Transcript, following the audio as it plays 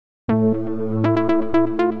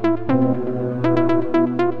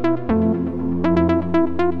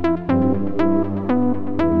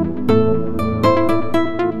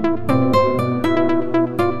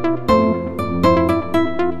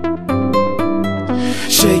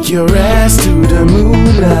Shake your ass to the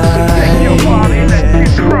moonlight. Take your body, let's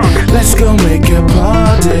get drunk. Let's go make a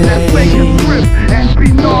party. Let's make a trip and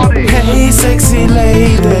be naughty. Hey sexy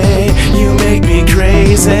lady, you make me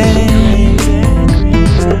crazy.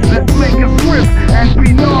 Let's make a trip and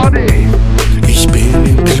be naughty. Ich bin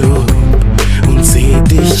im Club und seh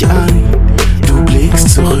dich an. Du blickst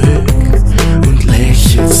zurück und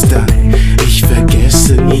lächelst dann. Ich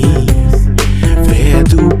vergesse nie, wer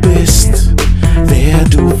du bist, wer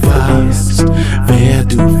du warst, wer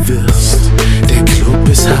du wirst. Der Club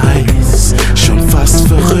ist heiß, schon fast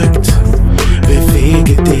verrückt.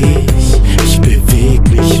 Bewege dich, ich beweg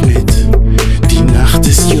mich mit. Die Nacht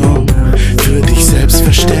ist jung, für dich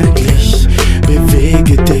selbstverständlich.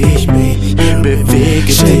 Bewege dich, bewege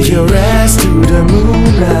dich. Shake your ass to the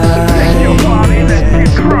moonlight. Take your body, let's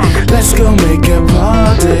get drunk. Let's go make a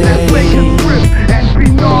party. Let's make a trip and be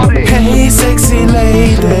naughty. Hey sexy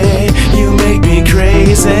lady, you make me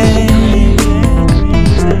crazy.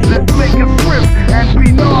 Let's make a trip and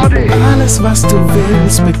be naughty. Alles was du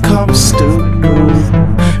willst bekommst du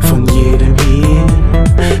von jedem hier,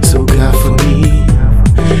 sogar von mir.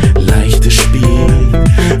 Leichtes Spiel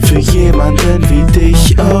für jemanden wie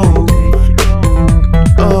dich, oh,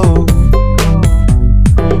 oh.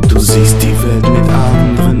 Du siehst die Welt mit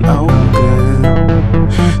anderen Augen.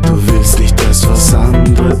 Du willst nicht das, was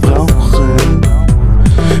andere brauchen.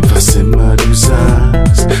 Was immer du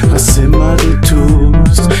sagst, was immer du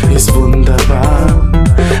tust, ist wunderbar.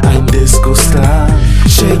 Ein Disco-Star.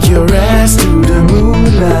 Shake your ass to the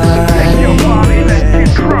moonlight. Take your body, let's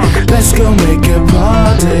get drunk. Let's go make a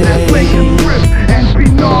party. Let's make a trip and be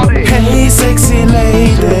naughty. Hey sexy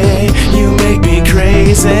lady, you make me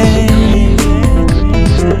crazy.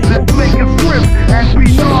 Let's make a trip and be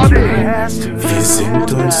naughty. Wir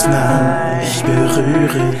sind uns nah, ich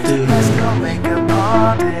berühre dich.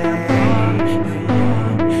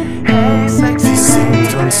 Wir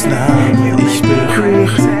sind uns nah, ich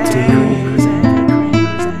berühre dich.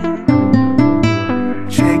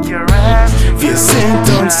 Wir sind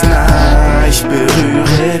uns nah, ich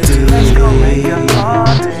berühre dich.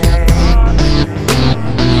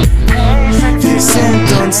 Wir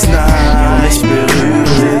sind uns nah, ich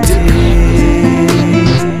berühre dich.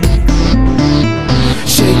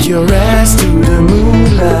 Shake your ass to the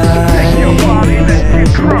moonlight. Take your body, let's get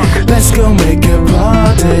drunk. Let's go make a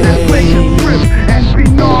party. Let's make a trip and be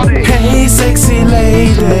naughty. Hey sexy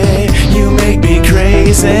lady, you make me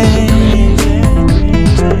crazy.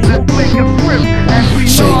 Let's make a trip and be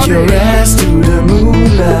Shake naughty. your ass to the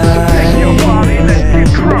moonlight. Take your body, let's get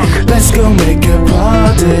drunk. Let's go make a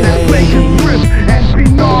party. Let's make a trip and be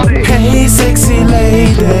naughty. Hey sexy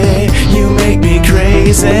lady, you make me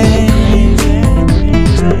crazy.